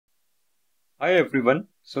Hi everyone.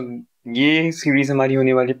 सो ये series हमारी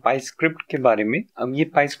होने वाली पाईस्क्रिप्ट के बारे में। अब ये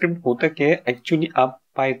पाईस्क्रिप्ट होता क्या है? एक्चुअली आप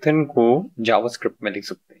पाइथन को जावास्क्रिप्ट में लिख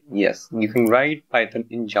सकते हैं। Yes, you can write Python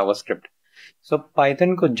in JavaScript. So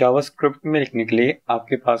Python को जावास्क्रिप्ट में लिखने के लिए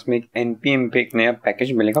आपके पास में एक npm पे एक नया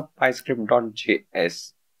पैकेज मिलेगा, pyScript.js।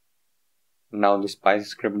 नाउ दिस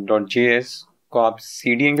pyScript.js को आप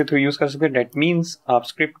cdn के थ्रू यूज कर सकते हैं। दैट मीन्स आप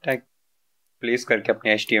स्क्रिप्ट टैग प्लेस करके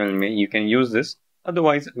अपने HTML में you can use this.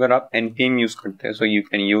 Otherwise अगर आप npm यूज करते हैं so you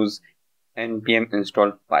can use npm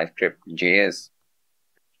install pyScript.js।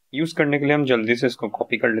 Use करने के लिए हम जल्दी से इसको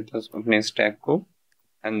कॉपी कर लेते हैं अपने स्टैक को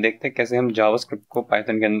एंड देखते हैं कैसे हम जावास्क्रिप्ट को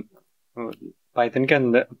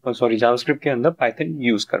जावास्क्रिप्ट के अंदर पाइथन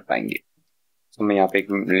यूज कर पाएंगे। तो मैं यहाँ पे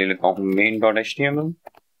एक ले लेता हूँ main.html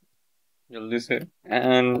जल्दी से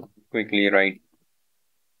and quickly right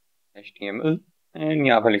html and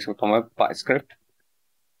यहाँ पे लिख सकता हूँ मैं pyScript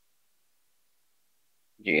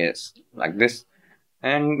JS like this,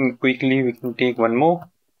 and quickly we can take one more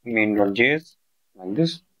main.js like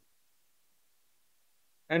this,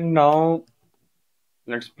 and now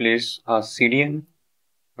let's place our CDN.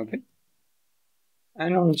 Okay,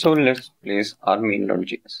 and also let's place our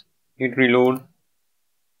main.js. Hit reload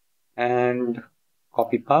and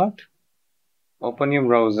copy part, open your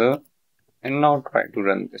browser and now try to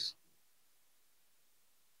run this.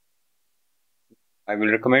 I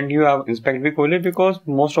will recommend you आप inspect भी खोले because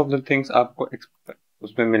most of the things आपको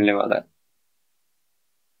उसमें मिलने वाला है।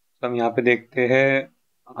 तो हम यहाँ पे देखते हैं,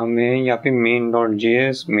 हमें यहाँ पे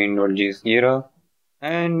main.js ये रहा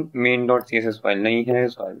एंड main.css फाइल नहीं है,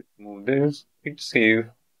 so I will remove this, hit save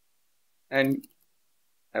and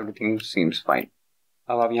everything seems fine।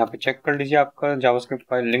 अब आप यहाँ पे चेक कर लीजिए आपका जावास्क्रिप्ट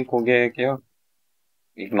फाइल लिंक हो गया है क्या।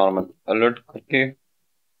 एक नॉर्मल अलर्ट करके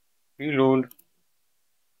reload।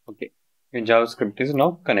 okay, your JavaScript is now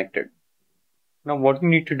connected। now what you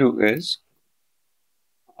need to do is,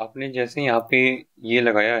 आपने जैसे यहाँ पे ये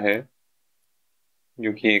लगाया है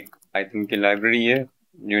जो कि एक पाइथन की लाइब्रेरी है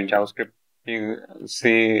जो जावास्क्रिप्ट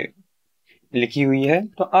से लिखी हुई है,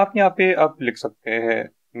 तो आप यहाँ पे आप लिख सकते हैं,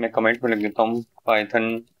 मैं कमेंट में लिख देता हूँ Python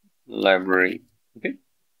library. Okay,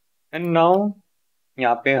 and now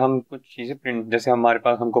यहाँ पे हम कुछ चीजें प्रिंट, जैसे हमारे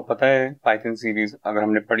पास, हमको पता है पाइथन सीरीज अगर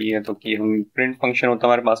हमने पढ़ी है तो कि हम प्रिंट फंक्शन होता है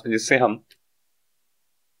हमारे पास में जिससे हम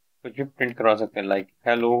कुछ भी प्रिंट करवा सकते हैं, like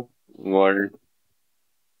hello world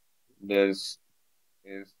this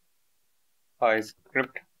is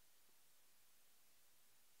पाईस्क्रिप्ट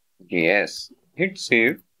JS। Hit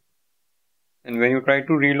save and when you try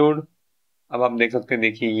to reload, अब आप देख सकते हैं,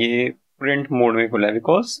 देखिए ये प्रिंट मोड में खुला है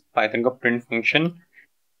बिकॉज पाइथन का प्रिंट फंक्शन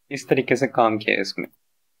इस तरीके से काम किया है इसमें।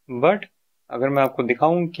 बट अगर मैं आपको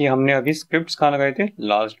दिखाऊं कि हमने अभी स्क्रिप्ट्स कहाँ लगाए थे,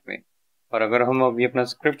 लास्ट में, और अगर हम अभी अपना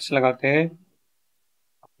स्क्रिप्ट्स लगाते हैं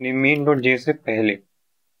अपने main.js से पहले,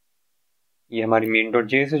 ये हमारी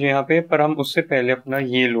main.js है जो यहाँ पे, पर हम उससे पहले अपना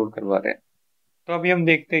ये लोड करवा रहे हैं, तो अभी हम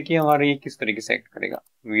देखते हैं कि हमारा ये किस तरीके से एक्ट करेगा।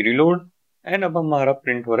 वी रिलोड एंड अब हमारा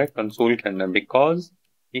प्रिंट हो रहा है कंसोल के अंदर। बिकॉज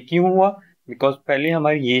ये क्यों हुआ? बिकॉज पहले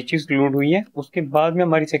हमारी ये चीज लोड हुई है, उसके बाद में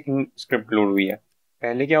हमारी सेकंड स्क्रिप्ट लोड हुई है।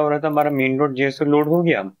 पहले क्या हो रहा था, हमारा main.js से लोड हो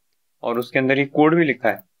गया और उसके अंदर ये कोड भी लिखा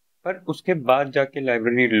है, पर उसके बाद जाके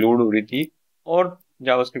लाइब्रेरी लोड हो रही थी और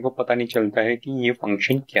जावास्क्रिप्ट को पता नहीं चलता है कि ये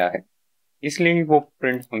फंक्शन क्या है, इसलिए वो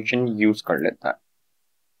प्रिंट फंक्शन यूज कर लेता है।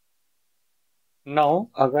 नाउ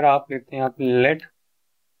अगर आप लेते हैं यहाँ पे late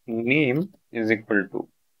name is equal to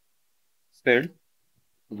sid,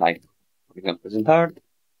 like for example Siddharth,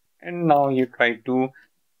 and now you try to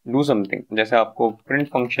do something। जैसे आपको प्रिंट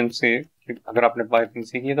फंक्शन से, अगर आपने पाइथन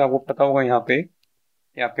सीखी है तो आपको पता होगा यहाँ पे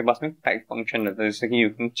कि आपके पास में टाइप फंक्शन रहता है, जैसे कि you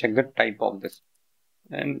can check the type of this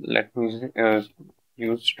and let me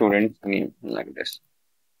use student name like this.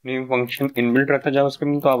 Name function inbuilt रहता है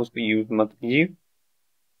जावास्क्रिप्ट में, तो आप उसको यूज मत कीजिए।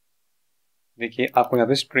 देखिए आपको यहाँ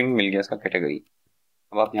पे स्ट्रिंग मिल गया इसका कैटेगरी।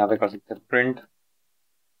 अब आप यहाँ पे कर सकते हैं प्रिंट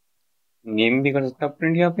नेम भी कर सकते हैं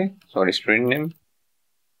प्रिंट, यहाँ पे सॉरी स्ट्रिंग नेम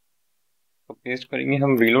को पेस्ट करेंगे,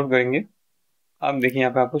 हम रीलोड करेंगे। आप देखिए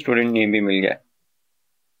यहाँ पे आपको स्टूडेंट नेम भी मिल गया है।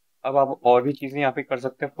 अब आप और भी चीजें यहाँ पे कर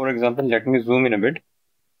सकते हैं। For example let me zoom in a bit.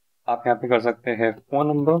 आप यहाँ पे कर सकते हैं phone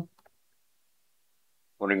number,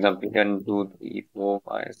 for example 1 2 3 4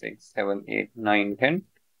 5 6 7 8 9 10।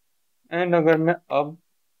 And अगर मैं अब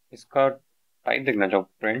इसका टाइप देखना चाहूँ,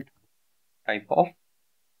 print type of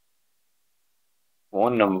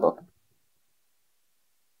phone number,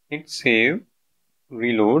 hit save,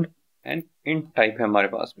 reload and int type है हमारे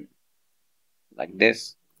पास में लाइक दिस।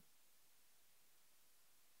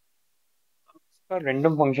 इसका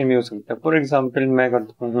रैंडम फंक्शन भी हो सकता है। फॉर एग्जाम्पल मैं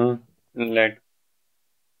करता हूँ let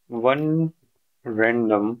one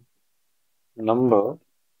random number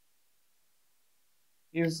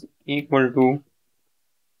is equal to,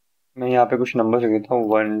 मैं यहाँ पे कुछ नंबर लिख देता हूँ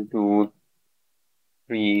 1 2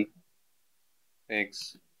 3 6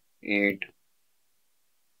 8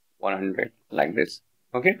 100 लाइक दिस।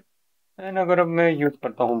 ओके, एंड अगर अब मैं यूज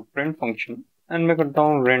करता हूँ प्रिंट फंक्शन एंड मैं करता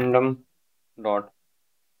हूँ रैंडम डॉट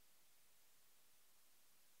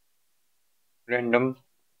रैंडम,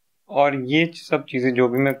 और ये सब चीज़ें जो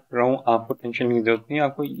भी मैं कर रहा हूँ आपको टेंशन की जरूरत नहीं है,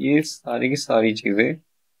 आपको ये सारी की सारी चीज़ें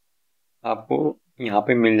आपको यहाँ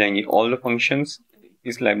पे मिल जाएंगी। ऑल द फंक्शंस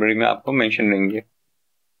इस लाइब्रेरी में आपको मेंशन रहेंगे।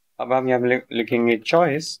 अब आप यहाँ पे लिखेंगे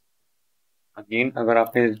चॉइस। अगेन अगर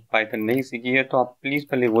आपने पाइथन नहीं सीखी है तो आप प्लीज़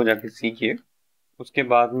पहले वो जाके सीखिए, उसके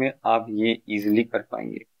बाद में आप ये इजीली कर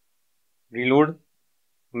पाएंगे। रीलोड,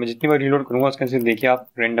 मैं जितनी बार रीलोड करूँगा उसके अंदर से देखिए आप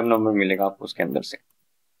रैंडम नंबर मिलेगा आपको उसके अंदर से।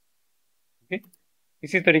 ओके,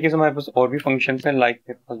 इसी तरीके से हमारे पास और भी फंक्शन है, लाइक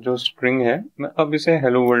मेरे पास जो स्ट्रिंग है, मैं अब इसे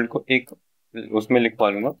हेलो वर्ल्ड को एक उसमें लिखवा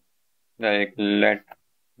लूंगा, like late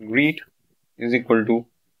greet is equal to,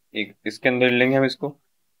 एक इसके अंदर लेंगे हम इसको,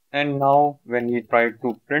 and now when you try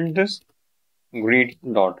to print this greet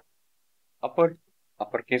dot upper,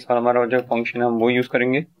 upper case वाला हमारा जो फंक्शन है हम वो यूज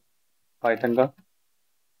करेंगे पाइथन का,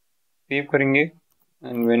 सेव करेंगे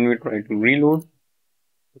and when we try to reload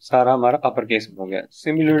सारा हमारा अपर केस हो गया।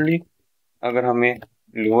 सिमिलरली अगर हमें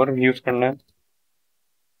लोअर यूज करना है,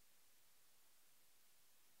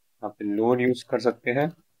 आप लोअर यूज कर सकते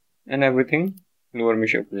हैं एंड एवरीथिंग लोअर में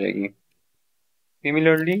शिफ्ट हो जाएगी।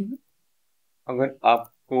 सिमिलरली अगर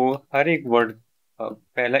आपको हर एक वर्ड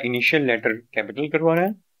पहला इनिशियल लेटर कैपिटल करवाना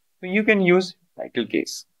है तो you can use title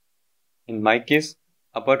case, in my case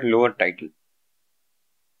upper lower title.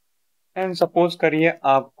 And suppose करिए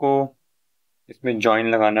आपको इसमें ज्वाइन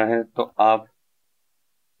लगाना है तो आप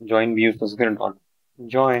ज्वाइन भी यूज कर सकते हैं, डॉट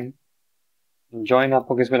ज्वाइन, ज्वाइन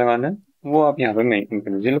आपको किस पे लगाना है वो आप यहाँ पे मेंशन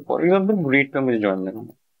कर लीजिए। फॉर एग्जाम्पल ग्रीट पे मुझे ज्वाइन लगाना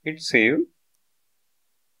है, इट सेव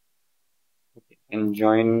एंड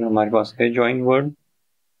ज्वाइन, हमारे पास है ज्वाइन वर्ड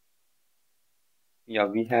या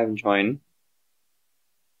we have join.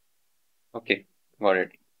 Okay got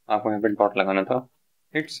it, आपको यहाँ पे डॉट लगाना था,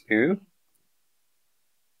 हिट सेव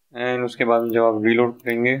एंड उसके बाद जब आप रीलोड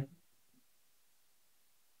करेंगे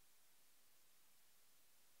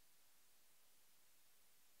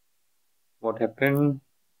what happen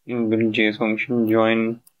in build JS function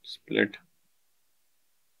join split.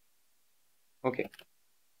 Okay,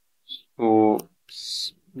 तो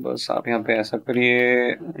बस आप यहाँ पे ऐसा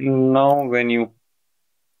करिए। Now when you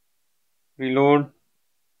reload,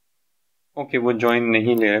 okay वो ज्वाइन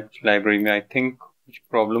नहीं ले रहा है कुछ लाइब्रेरी में, आई थिंक कुछ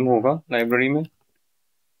प्रॉब्लम होगा लाइब्रेरी में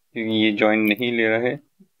क्योंकि ये ज्वाइन नहीं ले रहा है,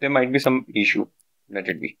 there might be some issue, let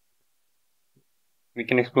it be, we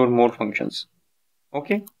can explore more functions.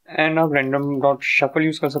 Okay, and आप रैंडम डॉट शफल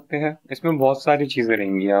यूज कर सकते हैं, इसमें बहुत सारी चीजें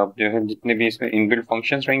रहेंगी, आप जो है जितने भी इसमें इनबिल्ट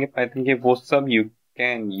फंक्शंस रहेंगे पाइथन के वो सब यू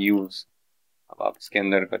कैन यूज। अब आप इसके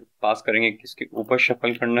अंदर पास करेंगे किसके ऊपर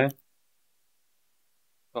शफल करना है,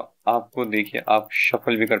 तो आपको देखिए आप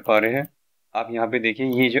शफल भी कर पा रहे हैं। आप यहाँ पे देखिए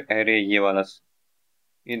ये जो एरे ये वाला,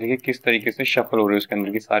 ये देखिए किस तरीके से शफल हो रहे हैं उसके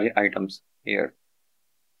अंदर की सारी आइटम्स हेयर।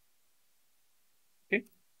 ओके,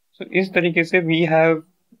 सो इस तरीके से वी हैव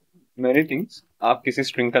मेनी थिंग्स। आप किसी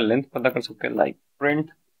स्ट्रिंग का लेंथ पता कर सकते हैं, लाइक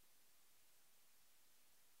प्रिंट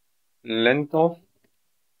लेंथ ऑफ,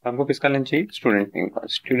 हमको किसका लेंथ चाहिए, स्टूडेंट नेम का,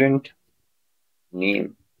 student name,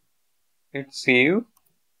 hit save,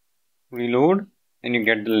 reload, and you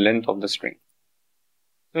get the length of the string.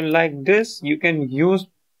 So like this you can use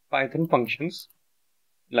Python functions,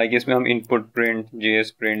 like इसमें हम input print,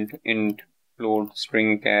 js print, int, float,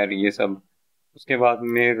 string, char, ये सब। उसके बाद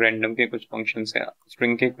में random के कुछ functions हैं,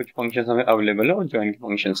 string के कुछ functions हमें available है और join के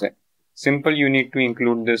functions हैं। Simple, you need to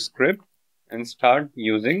include this script and start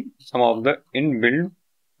using some of the inbuilt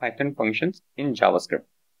Python functions in JavaScript.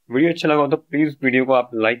 Video अच्छा लगा हो तो प्लीज वीडियो को आप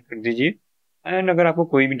लाइक कर दीजिए, एंड अगर आपको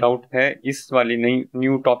कोई भी डाउट है इस वाली नई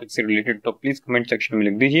न्यू टॉपिक से रिलेटेड तो प्लीज कमेंट सेक्शन में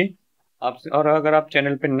लिख दीजिए आप, और अगर आप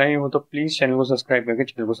चैनल पे नए हो तो प्लीज चैनल को सब्सक्राइब करके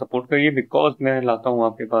चैनल को सपोर्ट करिए, बिकॉज मैं लाता हूँ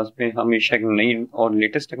आपके पास में हमेशा एक नई और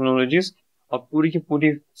लेटेस्ट टेक्नोलॉजीज और पूरी की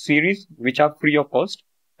पूरी series which are free of cost,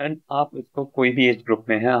 and आप इसको कोई भी एज ग्रुप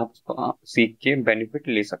में है आप इसको सीख के बेनिफिट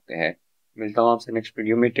ले सकते हैं। मिलता हूँ आपसे नेक्स्ट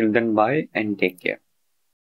वीडियो में, till then bye and take care.